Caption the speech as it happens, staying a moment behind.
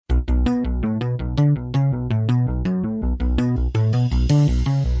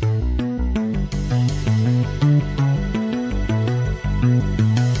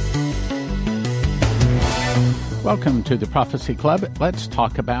Welcome to the Prophecy Club. Let's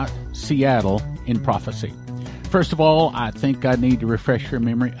talk about Seattle in prophecy. First of all, I think I need to refresh your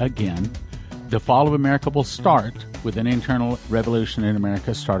memory again. The fall of America will start with an internal revolution in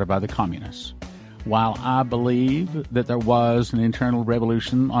America started by the communists. While I believe that there was an internal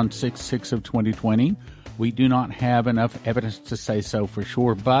revolution on 6/6 of 2020, we do not have enough evidence to say so for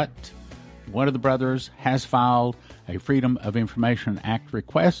sure, but one of the brothers has filed a Freedom of Information Act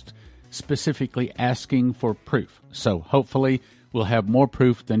request specifically asking for proof. So hopefully we'll have more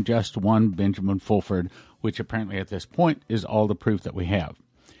proof than just one Benjamin Fulford, which apparently at this point is all the proof that we have.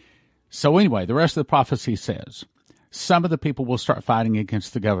 So anyway, the rest of the prophecy says, some of the people will start fighting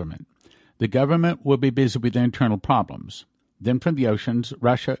against the government. The government will be busy with their internal problems. Then from the oceans,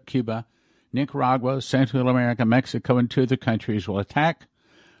 Russia, Cuba, Nicaragua, Central America, Mexico, and 2 other countries will attack.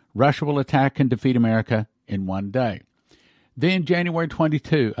 Russia will attack and defeat America in one day. Then January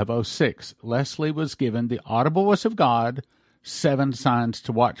 22 of 2006, Leslie was given the audible voice of God, 7 signs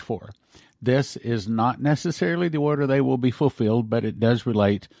to watch for. This is not necessarily the order they will be fulfilled, but it does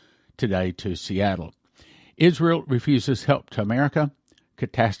relate today to Seattle. Israel refuses help to America.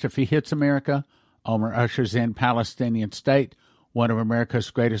 Catastrophe hits America. Omar ushers in Palestinian state, one of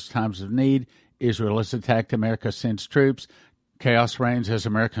America's greatest times of need. Israel has attacked. America sends troops. Chaos reigns as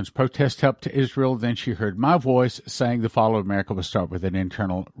Americans protest help to Israel. Then she heard my voice saying the fall of America will start with an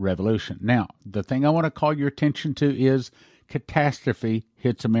internal revolution. Now, the thing I want to call your attention to is catastrophe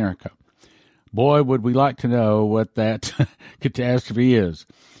hits America. Boy, would we like to know what that catastrophe is.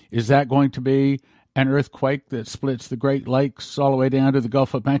 Is that going to be an earthquake that splits the Great Lakes all the way down to the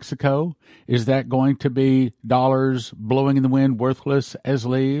Gulf of Mexico? Is that going to be dollars blowing in the wind, worthless as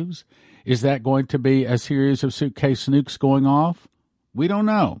leaves? Is that going to be a series of suitcase nukes going off? We don't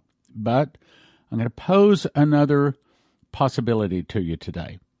know, but I'm going to pose another possibility to you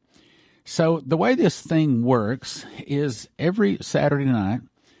today. So the way this thing works is every Saturday night,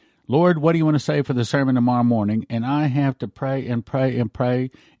 Lord, what do you want to say for the sermon tomorrow morning? And I have to pray and pray and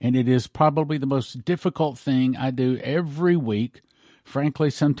pray, and it is probably the most difficult thing I do every week. Frankly,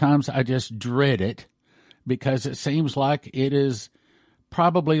 sometimes I just dread it because it seems like it is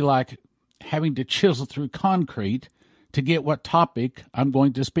probably like having to chisel through concrete to get what topic I'm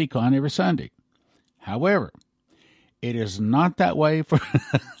going to speak on every Sunday. However, it is not that way for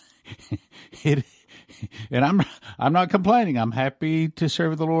it. And I'm not complaining. I'm happy to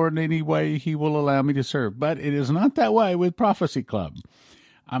serve the Lord in any way He will allow me to serve. But it is not that way with Prophecy Club.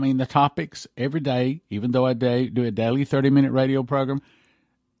 I mean, the topics every day, even though I do a daily 30-minute radio program,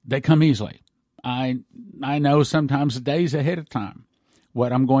 they come easily. I know sometimes days ahead of time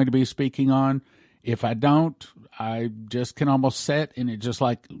what I'm going to be speaking on. If I don't, I just can almost set, and it just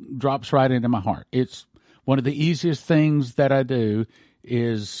like drops right into my heart. It's one of the easiest things that I do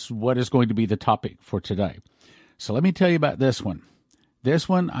is what is going to be the topic for today. So let me tell you about this one. This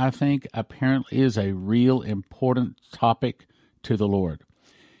one, I think, apparently is a real important topic to the Lord.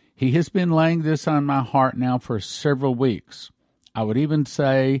 He has been laying this on my heart now for several weeks. I would even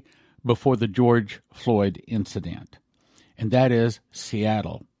say before the George Floyd incident, and that is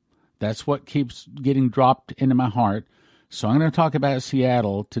Seattle. That's what keeps getting dropped into my heart. So I'm going to talk about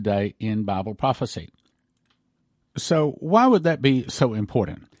Seattle today in Bible prophecy. So why would that be so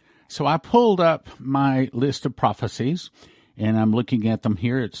important? So I pulled up my list of prophecies, and I'm looking at them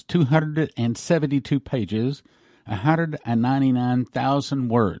here. It's 272 pages, 199,000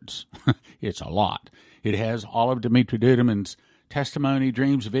 words. It's a lot. It has all of Dimitri Duduman's testimony,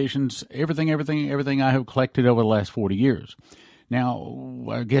 dreams, visions, everything I have collected over the last 40 years. Now,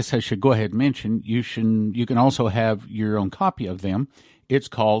 I guess I should go ahead and mention, you can also have your own copy of them. It's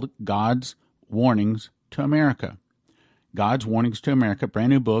called God's Warnings to America. God's Warnings to America,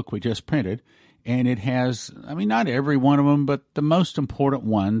 brand new book we just printed. And it has, not every one of them, but the most important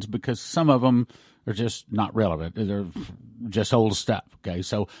ones, because some of them are just not relevant. They're just old stuff, okay?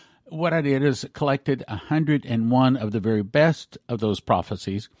 So what I did is collected 101 of the very best of those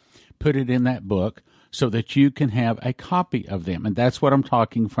prophecies, put it in that book so that you can have a copy of them. And that's what I'm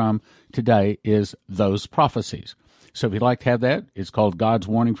talking from today is those prophecies. So if you'd like to have that, it's called God's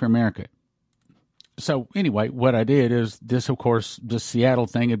Warning for America. So anyway, what I did is this, of course, the Seattle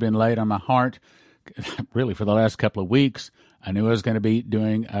thing had been laid on my heart really for the last couple of weeks. I knew I was going to be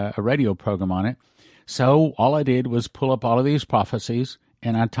doing a radio program on it. So all I did was pull up all of these prophecies,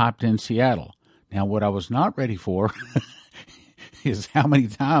 and I typed in Seattle. Now, what I was not ready for is how many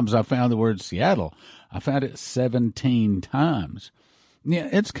times I found the word Seattle. I found it 17 times. Yeah,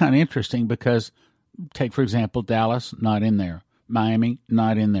 it's kind of interesting because, take, for example, Dallas, not in there. Miami,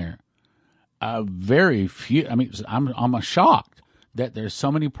 not in there. Very few. I'm almost shocked that there's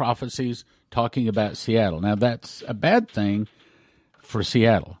so many prophecies talking about Seattle. Now, that's a bad thing for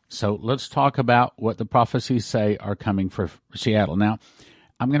Seattle. So let's talk about what the prophecies say are coming for Seattle. Now,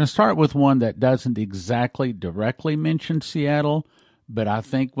 I'm going to start with one that doesn't exactly directly mention Seattle, but I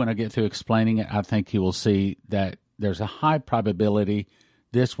think when I get through explaining it, I think you will see that there's a high probability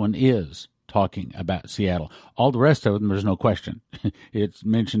this one is talking about Seattle. All the rest of them, there's no question. It's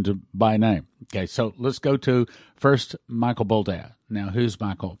mentioned by name. Okay, so let's go to first Michael Boldad. Now, who's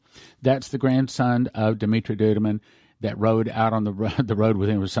Michael? That's the grandson of Dimitri Duduman that rode out on the road with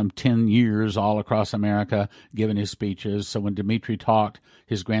him for some 10 years all across America, giving his speeches. So when Dimitri talked,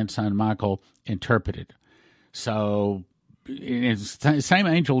 his grandson Michael interpreted. So it's the same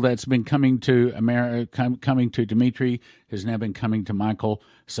angel that's been coming to America, coming to Dimitri, has now been coming to Michael.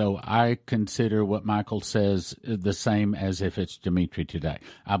 So I consider what Michael says the same as if it's Dimitri today.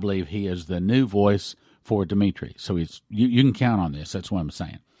 I believe he is the new voice for Dimitri. So you can count on this. That's what I'm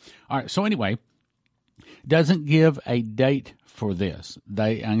saying. All right. So anyway, doesn't give a date for this.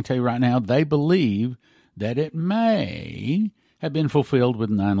 I can tell you right now, they believe that it may have been fulfilled with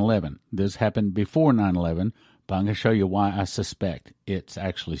 9/11. This happened before 9/11, but I'm going to show you why I suspect it's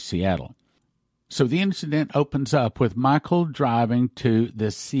actually Seattle. So the incident opens up with Michael driving to the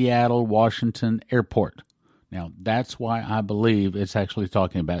Seattle, Washington airport. Now, that's why I believe it's actually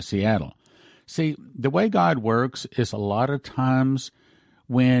talking about Seattle. See, the way God works is a lot of times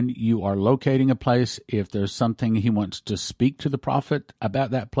when you are locating a place, if there's something he wants to speak to the prophet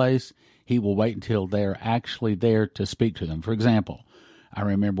about that place, he will wait until they're actually there to speak to them. For example, I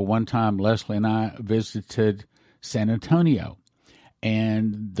remember one time Leslie and I visited San Antonio,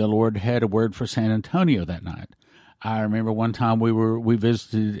 and the Lord had a word for San Antonio that night. I remember one time we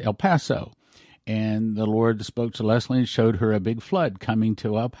visited El Paso, and the Lord spoke to Leslie and showed her a big flood coming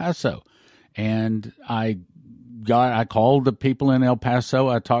to El Paso. And I called the people in El Paso.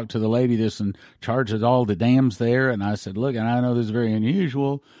 I talked to the lady that's in charge of all the dams there, and I said, look, and I know this is very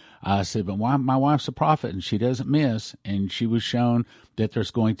unusual. I said, but my wife's a prophet, and she doesn't miss. And she was shown that there's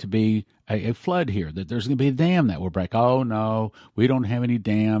going to be a flood here, that there's going to be a dam that will break. Oh, no, we don't have any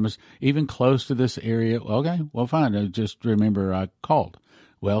dams, even close to this area. Okay, well, fine. I just remember I called.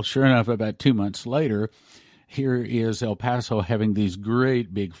 Well, sure enough, about 2 months later, here is El Paso having these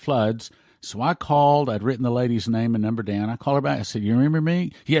great big floods. So I called. I'd written the lady's name and number down. I called her back. I said, you remember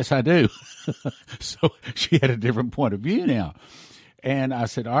me? Yes, I do. So she had a different point of view now. And I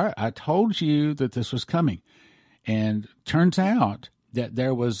said, all right, I told you that this was coming. And turns out that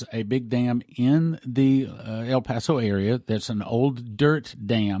there was a big dam in the El Paso area that's an old dirt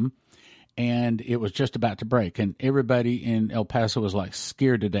dam, and it was just about to break. And everybody in El Paso was like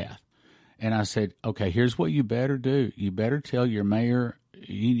scared to death. And I said, okay, here's what you better do. You better tell your mayor.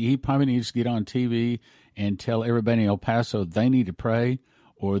 He probably needs to get on TV and tell everybody in El Paso they need to pray,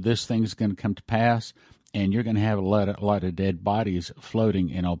 or this thing's going to come to pass, and you're going to have a lot of dead bodies floating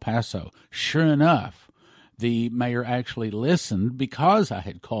in El Paso. Sure enough, the mayor actually listened because I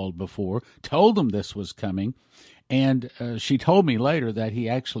had called before, told him this was coming, and she told me later that he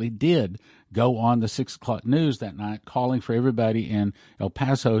actually did go on the 6 o'clock news that night calling for everybody in El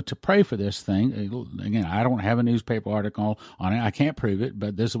Paso to pray for this thing. Again, I don't have a newspaper article on it. I can't prove it,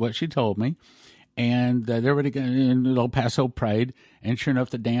 but this is what she told me. And everybody in El Paso prayed, and sure enough,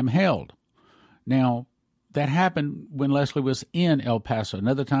 the dam held. Now, that happened when Leslie was in El Paso.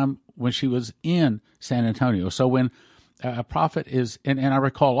 Another time when she was in San Antonio. So when a prophet is, and I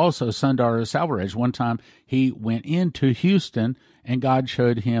recall also Sundar Selvaraj, one time he went into Houston and God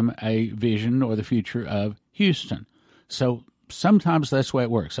showed him a vision or the future of Houston. So sometimes that's the way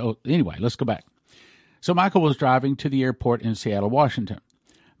it works. So anyway, let's go back. So Michael was driving to the airport in Seattle, Washington.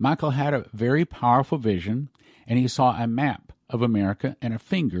 Michael had a very powerful vision, and he saw a map of America, and a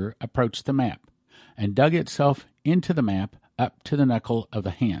finger approached the map and dug itself into the map up to the knuckle of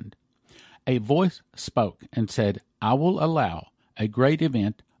the hand. A voice spoke and said, I will allow a great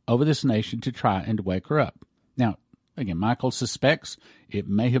event over this nation to try and wake her up. Now, again, Michael suspects it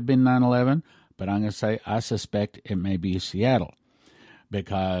may have been 9/11, but I'm going to say I suspect it may be Seattle,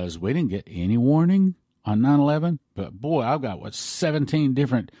 because we didn't get any warning on 9/11. But boy, I've got 17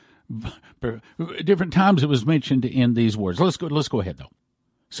 different times it was mentioned in these words. Let's go ahead though.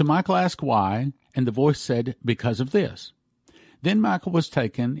 So Michael asked why, and the voice said, because of this. Then Michael was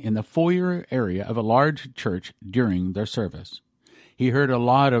taken in the foyer area of a large church during their service. He heard a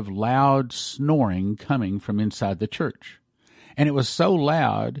lot of loud snoring coming from inside the church, and it was so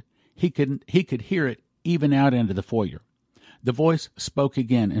loud he could hear it even out into the foyer. The voice spoke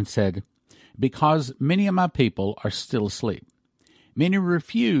again and said, because many of my people are still asleep. Many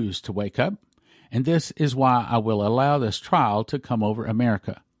refuse to wake up, and this is why I will allow this trial to come over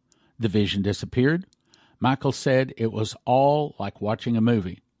America. The vision disappeared. Michael said it was all like watching a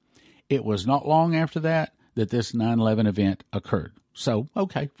movie. It was not long after that this 9/11 event occurred. So,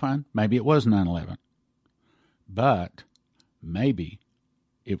 okay, fine, maybe it was 9/11. But maybe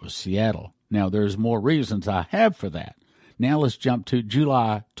it was Seattle. Now, there's more reasons I have for that. Now let's jump to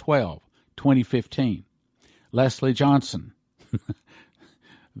July 12, 2015. Leslie Johnson.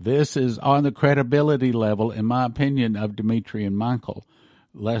 This is on the credibility level, in my opinion, of Dimitri and Michael.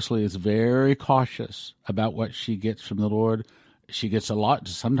 Leslie is very cautious about what she gets from the Lord. She gets a lot.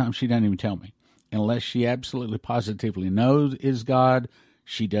 Sometimes she doesn't even tell me. Unless she absolutely positively knows is God,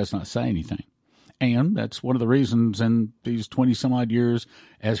 she does not say anything. And that's one of the reasons in these 20-some-odd years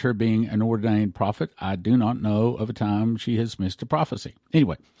as her being an ordained prophet, I do not know of a time she has missed a prophecy.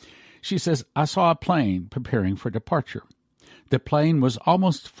 Anyway, she says, I saw a plane preparing for departure. The plane was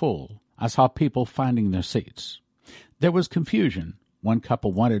almost full. I saw people finding their seats. There was confusion. One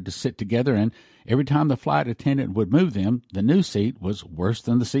couple wanted to sit together, and every time the flight attendant would move them, the new seat was worse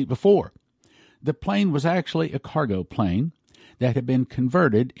than the seat before. The plane was actually a cargo plane that had been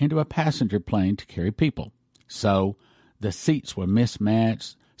converted into a passenger plane to carry people. So the seats were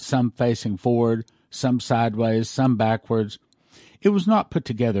mismatched, some facing forward, some sideways, some backwards. It was not put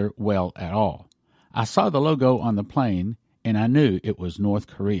together well at all. I saw the logo on the plane, and I knew it was North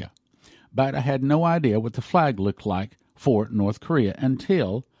Korea. But I had no idea what the flag looked like for North Korea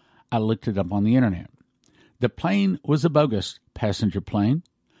until I looked it up on the internet. The plane was a bogus passenger plane.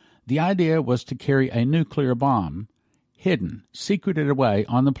 The idea was to carry a nuclear bomb, hidden, secreted away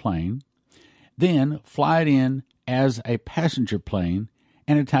on the plane, then fly it in as a passenger plane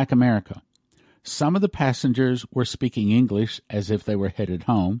and attack America. Some of the passengers were speaking English as if they were headed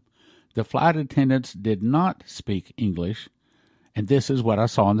home. The flight attendants did not speak English, and this is what I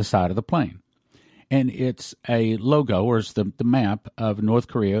saw on the side of the plane. And it's a logo, or it's the map of North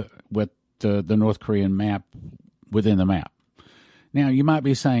Korea with the North Korean map within the map. Now, you might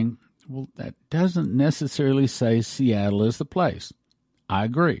be saying, well, that doesn't necessarily say Seattle is the place. I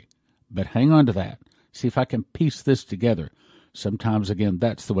agree, but hang on to that. See if I can piece this together. Sometimes, again,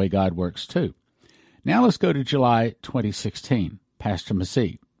 that's the way God works, too. Now let's go to July 2016, Pastor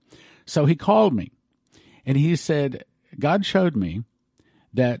Massey. So he called me, and he said, God showed me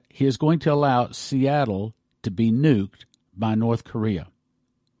that he is going to allow Seattle to be nuked by North Korea.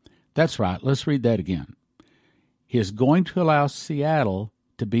 That's right. Let's read that again. He is going to allow Seattle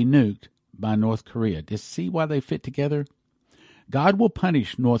to be nuked by North Korea. Do you see why they fit together? God will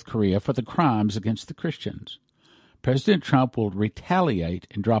punish North Korea for the crimes against the Christians. President Trump will retaliate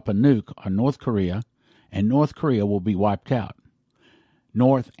and drop a nuke on North Korea, and North Korea will be wiped out.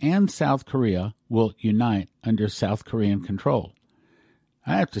 North and South Korea will unite under South Korean control.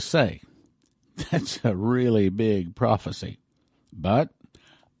 I have to say, that's a really big prophecy. But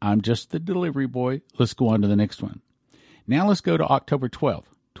I'm just the delivery boy. Let's go on to the next one. Now let's go to October 12th,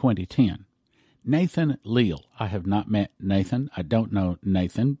 2010. Nathan Leal. I have not met Nathan. I don't know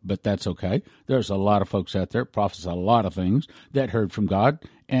Nathan, but that's okay. There's a lot of folks out there, prophets a lot of things that heard from God,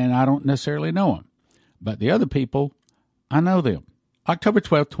 and I don't necessarily know them. But the other people, I know them. October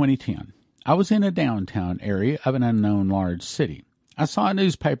 12th, 2010. I was in a downtown area of an unknown large city. I saw a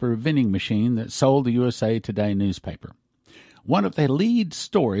newspaper vending machine that sold the USA Today newspaper. One of the lead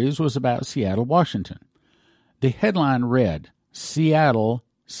stories was about Seattle, Washington. The headline read, Seattle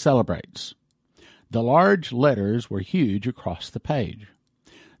Celebrates. The large letters were huge across the page.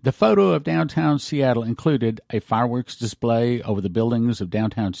 The photo of downtown Seattle included a fireworks display over the buildings of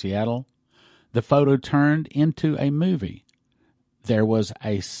downtown Seattle. The photo turned into a movie. There was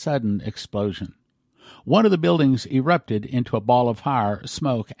a sudden explosion. One of the buildings erupted into a ball of fire,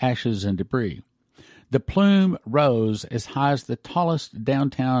 smoke, ashes, and debris. The plume rose as high as the tallest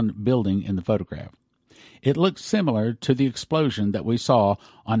downtown building in the photograph. It looked similar to the explosion that we saw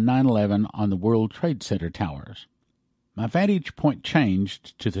on 9/11 on the World Trade Center towers. My vantage point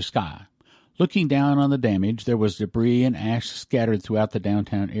changed to the sky. Looking down on the damage, there was debris and ash scattered throughout the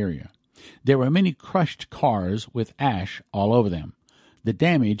downtown area. There were many crushed cars with ash all over them. The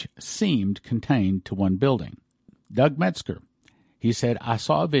damage seemed contained to one building. Doug Metzger, he said, I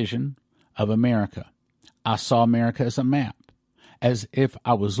saw a vision of America. I saw America as a map, as if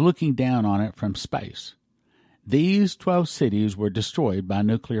I was looking down on it from space. These 12 cities were destroyed by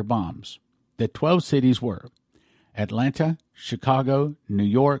nuclear bombs. The 12 cities were Atlanta, Chicago, New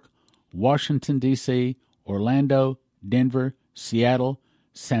York, Washington, D.C., Orlando, Denver, Seattle,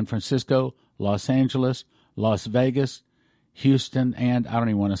 San Francisco, Los Angeles, Las Vegas, Houston, and I don't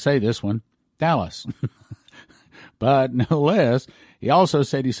even want to say this one, Dallas. But no less, he also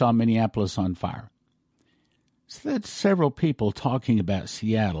said he saw Minneapolis on fire. So that's several people talking about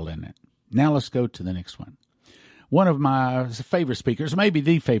Seattle in it. Now let's go to the next one. One of my favorite speakers, maybe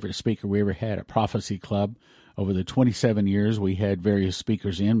the favorite speaker we ever had at Prophecy Club. Over the 27 years, we had various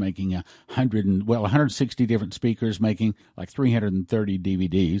speakers in, making 160 different speakers, making like 330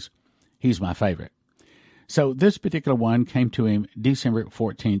 DVDs. He's my favorite. So this particular one came to him December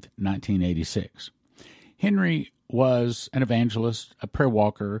 14th, 1986. Henry was an evangelist, a prayer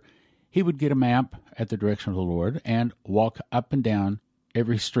walker. He would get a map at the direction of the Lord and walk up and down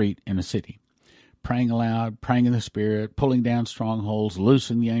every street in a city, praying aloud, praying in the Spirit, pulling down strongholds,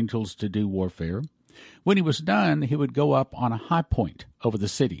 loosing the angels to do warfare. When he was done, he would go up on a high point over the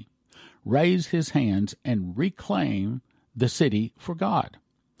city, raise his hands, and reclaim the city for God.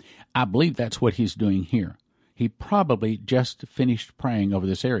 I believe that's what he's doing here. He probably just finished praying over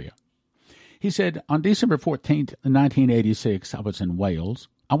this area. He said, on December 14th, 1986, I was in Wales.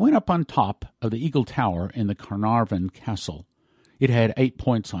 I went up on top of the Eagle Tower in the Carnarvon Castle. It had 8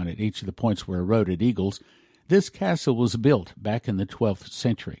 points on it. Each of the points were eroded eagles. This castle was built back in the 12th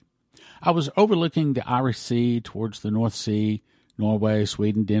century. I was overlooking the Irish Sea towards the North Sea, Norway,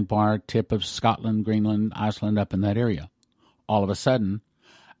 Sweden, Denmark, tip of Scotland, Greenland, Iceland, up in that area. All of a sudden,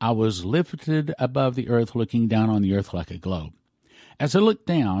 I was lifted above the earth, looking down on the earth like a globe. As I looked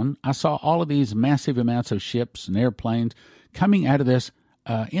down, I saw all of these massive amounts of ships and airplanes coming out of this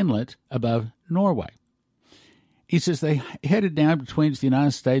inlet above Norway. He says they headed down between the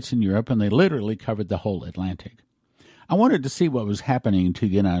United States and Europe, and they literally covered the whole Atlantic. I wanted to see what was happening to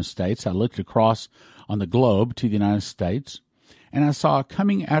the United States. I looked across on the globe to the United States, and I saw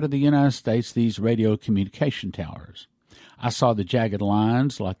coming out of the United States these radio communication towers. I saw the jagged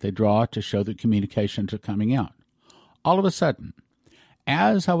lines like they draw to show that communications are coming out. All of a sudden,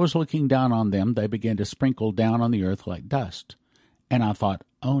 as I was looking down on them, they began to sprinkle down on the earth like dust. And I thought,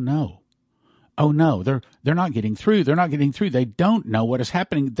 oh no, they're not getting through. They're not getting through. They don't know what is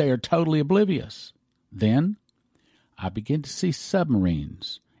happening. They are totally oblivious. Then I began to see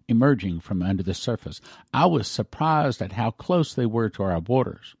submarines emerging from under the surface. I was surprised at how close they were to our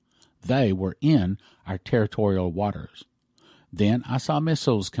borders. They were in our territorial waters. Then I saw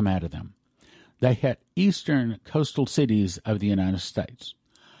missiles come out of them. They hit eastern coastal cities of the United States.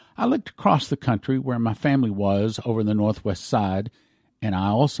 I looked across the country where my family was over the northwest side, and I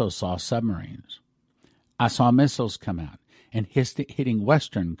also saw submarines. I saw missiles come out and hitting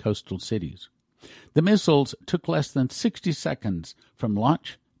western coastal cities. The missiles took less than 60 seconds from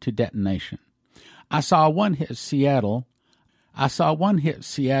launch to detonation. I saw one hit Seattle,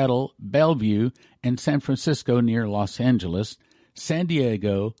 Bellevue, and San Francisco near Los Angeles, San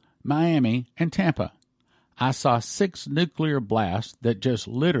Diego, Miami, and Tampa. I saw 6 nuclear blasts that just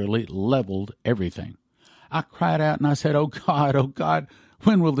literally leveled everything. I cried out and I said, oh God,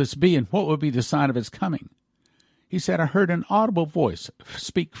 when will this be and what will be the sign of its coming? He said, I heard an audible voice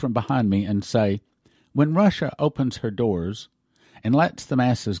speak from behind me and say, when Russia opens her doors and lets the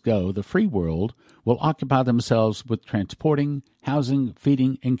masses go, the free world will occupy themselves with transporting, housing,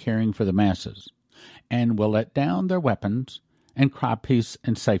 feeding, and caring for the masses, and will let down their weapons and cry peace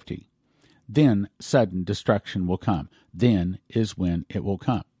and safety. Then sudden destruction will come. Then is when it will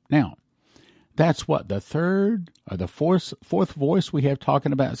come. Now, that's what, the third or the fourth voice we have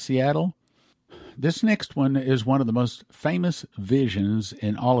talking about Seattle? This next one is one of the most famous visions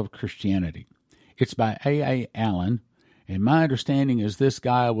in all of Christianity. It's by A.A. Allen, and my understanding is this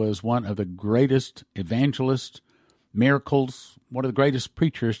guy was one of the greatest evangelists, miracles, one of the greatest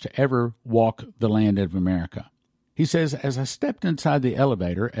preachers to ever walk the land of America. He says, as I stepped inside the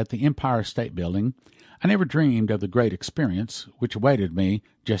elevator at the Empire State Building, I never dreamed of the great experience which awaited me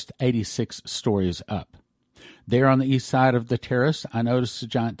just 86 stories up. There on the east side of the terrace, I noticed a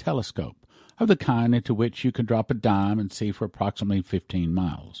giant telescope of the kind into which you can drop a dime and see for approximately 15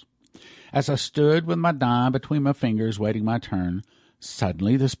 miles. As I stood with my dime between my fingers waiting my turn,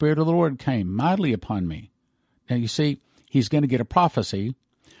 suddenly the Spirit of the Lord came mightily upon me. Now you see, he's going to get a prophecy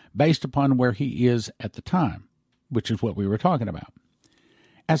based upon where he is at the time, which is what we were talking about.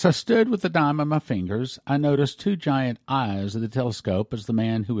 As I stood with the dime on my fingers, I noticed 2 giant eyes of the telescope as the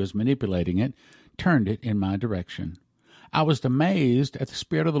man who was manipulating it turned it in my direction. I was amazed at the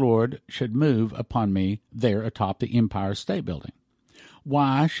Spirit of the Lord should move upon me there atop the Empire State Building.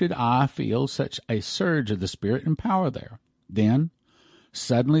 Why should I feel such a surge of the Spirit and power there? Then,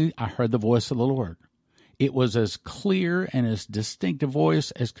 suddenly, I heard the voice of the Lord. It was as clear and as distinct a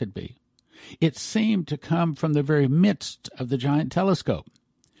voice as could be. It seemed to come from the very midst of the giant telescope.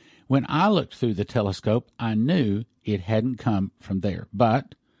 When I looked through the telescope, I knew it hadn't come from there,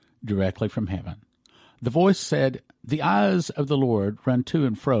 but directly from heaven. The voice said, "The eyes of the Lord run to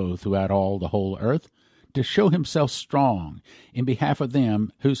and fro throughout all the whole earth, to show himself strong in behalf of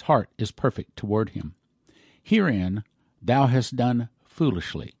them whose heart is perfect toward him. Herein thou hast done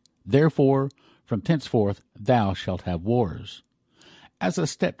foolishly. Therefore, from henceforth thou shalt have wars." As I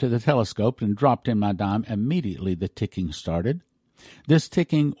stepped to the telescope and dropped in my dime, immediately the ticking started. This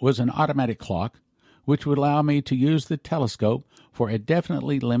ticking was an automatic clock, which would allow me to use the telescope for a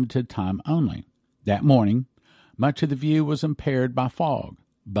definitely limited time only. That morning, much of the view was impaired by fog,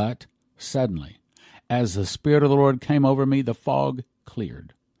 but suddenly, as the Spirit of the Lord came over me, the fog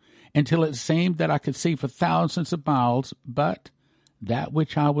cleared, until it seemed that I could see for thousands of miles, but that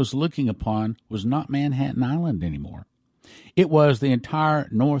which I was looking upon was not Manhattan Island anymore. It was the entire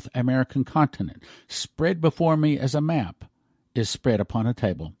North American continent, spread before me as a map is spread upon a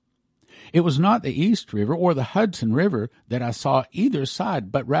table. It was not the East River or the Hudson River that I saw either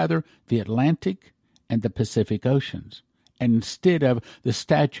side, but rather the Atlantic and the Pacific Oceans. And instead of the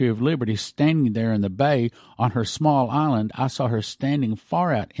Statue of Liberty standing there in the bay on her small island, I saw her standing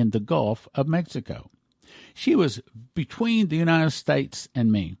far out in the Gulf of Mexico. She was between the United States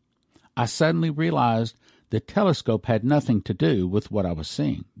and me. I suddenly realized the telescope had nothing to do with what I was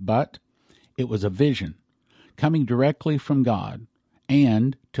seeing, but it was a vision coming directly from God.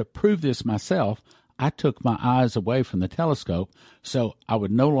 And to prove this myself, I took my eyes away from the telescope so I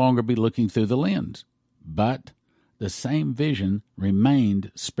would no longer be looking through the lens. But the same vision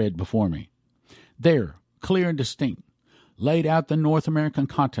remained spread before me. There, clear and distinct, laid out the North American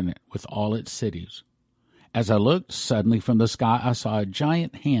continent with all its cities. As I looked, suddenly from the sky I saw a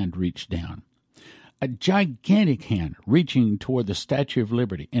giant hand reach down. A gigantic hand reaching toward the Statue of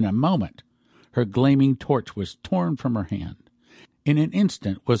Liberty. In a moment, her gleaming torch was torn from her hand. In an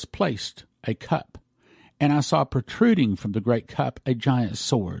instant was placed a cup, and I saw protruding from the great cup a giant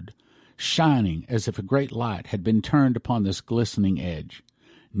sword, shining as if a great light had been turned upon this glistening edge.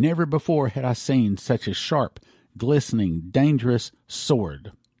 Never before had I seen such a sharp, glistening, dangerous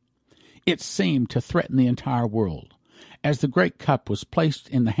sword. It seemed to threaten the entire world. As the great cup was placed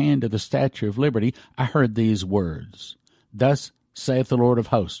in the hand of the Statue of Liberty, I heard these words, "Thus saith the Lord of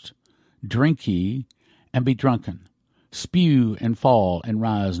hosts, drink ye, and be drunken. Spew and fall and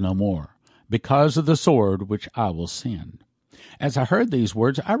rise no more, because of the sword which I will send." As I heard these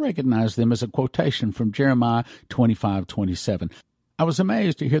words, I recognized them as a quotation from Jeremiah 25:27. I was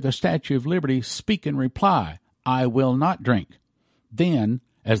amazed to hear the Statue of Liberty speak in reply, "I will not drink." Then,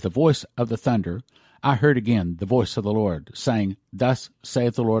 as the voice of the thunder, I heard again the voice of the Lord, saying, "Thus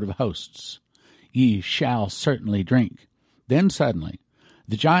saith the Lord of hosts, ye shall certainly drink." Then suddenly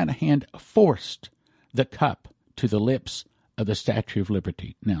the giant hand forced the cup to the lips of the Statue of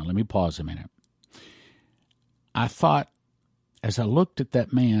Liberty. Now, let me pause a minute. I thought, as I looked at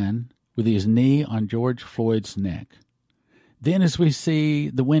that man with his knee on George Floyd's neck, then as we see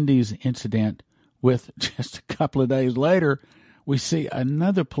the Wendy's incident with just a couple of days later, we see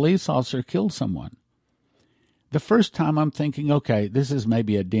another police officer kill someone. The first time I'm thinking, okay, this is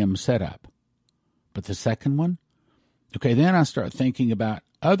maybe a dim setup. But the second one? Okay, then I start thinking about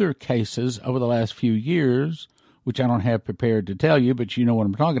other cases over the last few years, which I don't have prepared to tell you, but you know what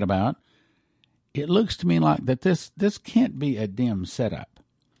I'm talking about. It looks to me like that this can't be a dim setup.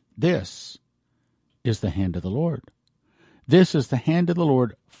 This is the hand of the Lord. This is the hand of the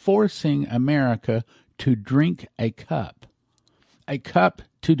Lord forcing America to drink a cup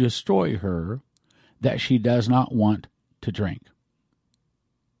to destroy her that she does not want to drink.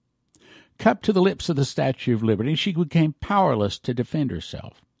 Cup to the lips of the Statue of Liberty, she became powerless to defend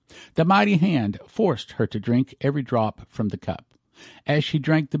herself. The mighty hand forced her to drink every drop from the cup. As she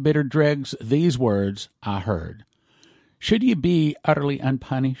drank the bitter dregs, these words I heard, "Should ye be utterly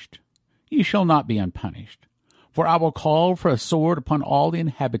unpunished? Ye shall not be unpunished. For I will call for a sword upon all the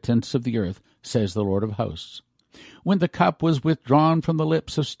inhabitants of the earth, says the Lord of hosts." When the cup was withdrawn from the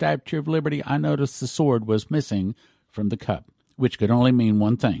lips of Statue of Liberty, I noticed the sword was missing from the cup, which could only mean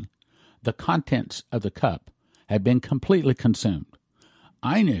one thing. The contents of the cup had been completely consumed.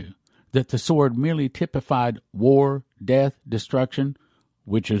 I knew that the sword merely typified war, death, destruction,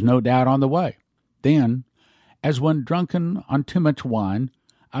 which is no doubt on the way. Then, as one drunken on too much wine,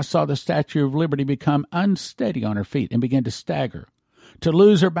 I saw the Statue of Liberty become unsteady on her feet and begin to stagger, to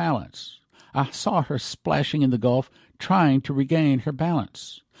lose her balance. I saw her splashing in the Gulf, trying to regain her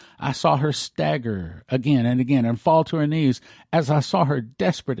balance. I saw her stagger again and again and fall to her knees. As I saw her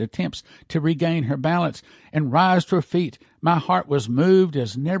desperate attempts to regain her balance and rise to her feet, my heart was moved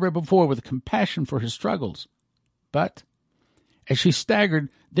as never before with compassion for her struggles. But as she staggered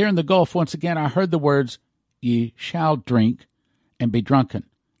there in the Gulf once again, I heard the words, "Ye shall drink and be drunken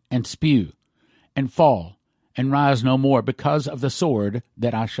and spew and fall, and rise no more because of the sword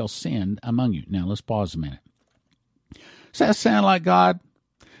that I shall send among you. Now let's pause a minute. Does that sound like God?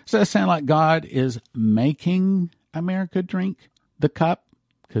 Does that sound like God is making America drink the cup?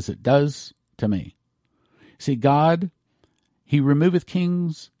 Because it does to me. See, God, He removeth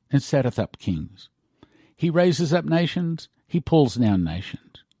kings and setteth up kings. He raises up nations, He pulls down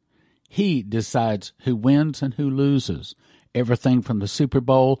nations. He decides who wins and who loses. Everything from the Super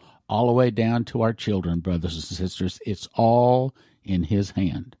Bowl all the way down to our children, brothers and sisters. It's all in His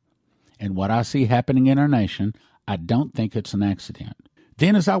hand. And what I see happening in our nation, I don't think it's an accident.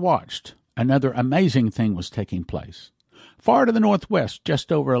 Then as I watched, another amazing thing was taking place. Far to the northwest,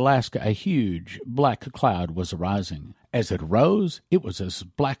 just over Alaska, a huge black cloud was arising. As it rose, it was as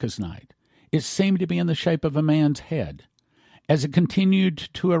black as night. It seemed to be in the shape of a man's head. As it continued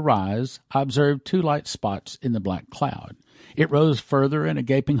to arise, I observed two light spots in the black cloud. It rose further, and a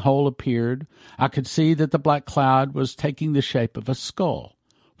gaping hole appeared. I could see that the black cloud was taking the shape of a skull,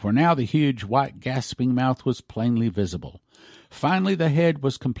 for now the huge white gasping mouth was plainly visible. Finally the head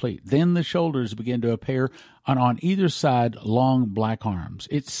was complete. Then the shoulders began to appear, and on either side long black arms.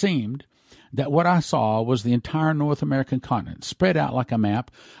 It seemed that what I saw was the entire North American continent spread out like a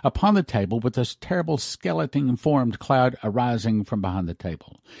map upon the table, with this terrible skeleton-formed cloud arising from behind the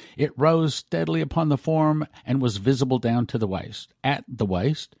table. It rose steadily upon the form and was visible down to the waist. At the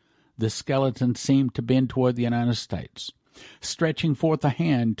waist, the skeleton seemed to bend toward the United States, stretching forth a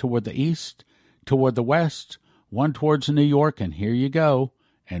hand toward the east, toward the west, one towards New York, and here you go,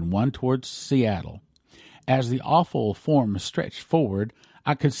 and one towards Seattle. As the awful form stretched forward,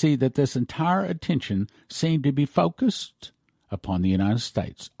 I could see that this entire attention seemed to be focused upon the United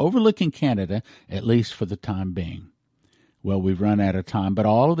States, overlooking Canada, at least for the time being. Well, we've run out of time, but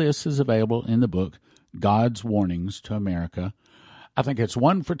all of this is available in the book, God's Warnings to America. I think it's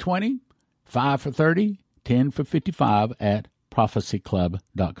 1 for 20, 5 for 30, 10 for 55 at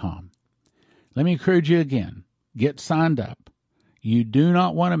prophecyclub.com. Let me encourage you again. Get signed up. You do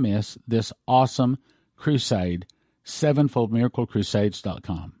not want to miss this awesome crusade,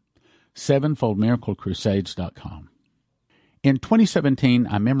 sevenfoldmiraclecrusades.com. sevenfoldmiraclecrusades.com. In 2017,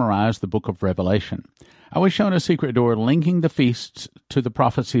 I memorized the book of Revelation. I was shown a secret door linking the feasts to the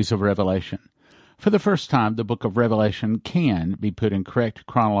prophecies of Revelation. For the first time, the book of Revelation can be put in correct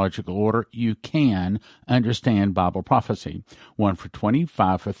chronological order. You can understand Bible prophecy. 1 for 20,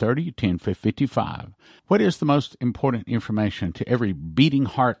 5 for 30, 10 for 55. What is the most important information to every beating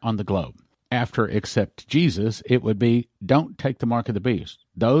heart on the globe? After accept Jesus, it would be, don't take the mark of the beast.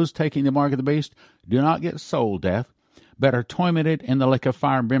 Those taking the mark of the beast do not get soul death, but are tormented in the lake of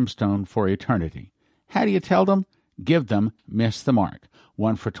fire and brimstone for eternity. How do you tell them? Give them, miss the mark.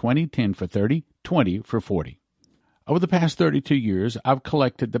 1 for 20, 10 for 30, 20 for 40. Over the past 32 years, I've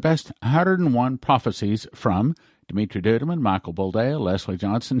collected the best 101 prophecies from Dimitri Duduman, Michael Boldea, Leslie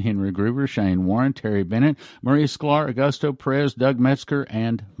Johnson, Henry Gruber, Shane Warren, Terry Bennett, Marie Sklar, Augusto Perez, Doug Metzger,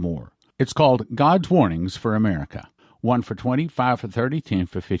 and more. It's called God's Warnings for America. 1 for 20, 5 for 30, 10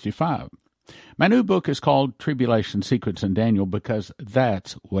 for 55. My new book is called Tribulation Secrets in Daniel because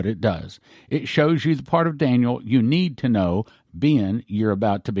that's what it does. It shows you the part of Daniel you need to know, being you're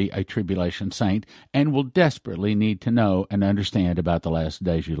about to be a tribulation saint and will desperately need to know and understand about the last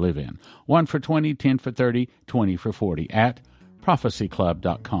days you live in. 1 for 20, 10 for 30, 20 for 40 at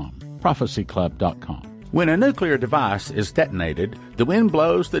prophecyclub.com. prophecyclub.com. When a nuclear device is detonated, the wind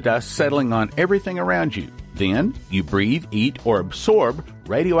blows the dust settling on everything around you. Then you breathe, eat, or absorb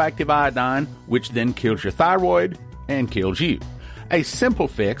radioactive iodine, which then kills your thyroid and kills you. A simple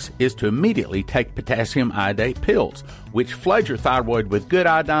fix is to immediately take potassium iodate pills, which flood your thyroid with good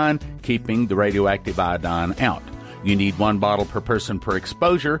iodine, keeping the radioactive iodine out. You need 1 bottle per person per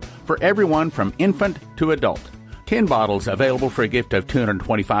exposure for everyone from infant to adult. 10 bottles available for a gift of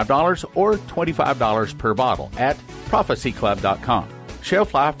 $225 or $25 per bottle at prophecyclub.com.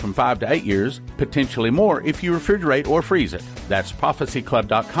 Shelf life from 5 to 8 years, potentially more if you refrigerate or freeze it. That's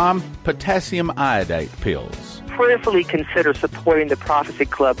prophecyclub.com, potassium iodate pills. Prayerfully consider supporting the Prophecy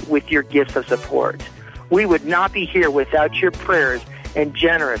Club with your gifts of support. We would not be here without your prayers and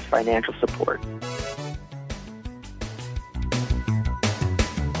generous financial support.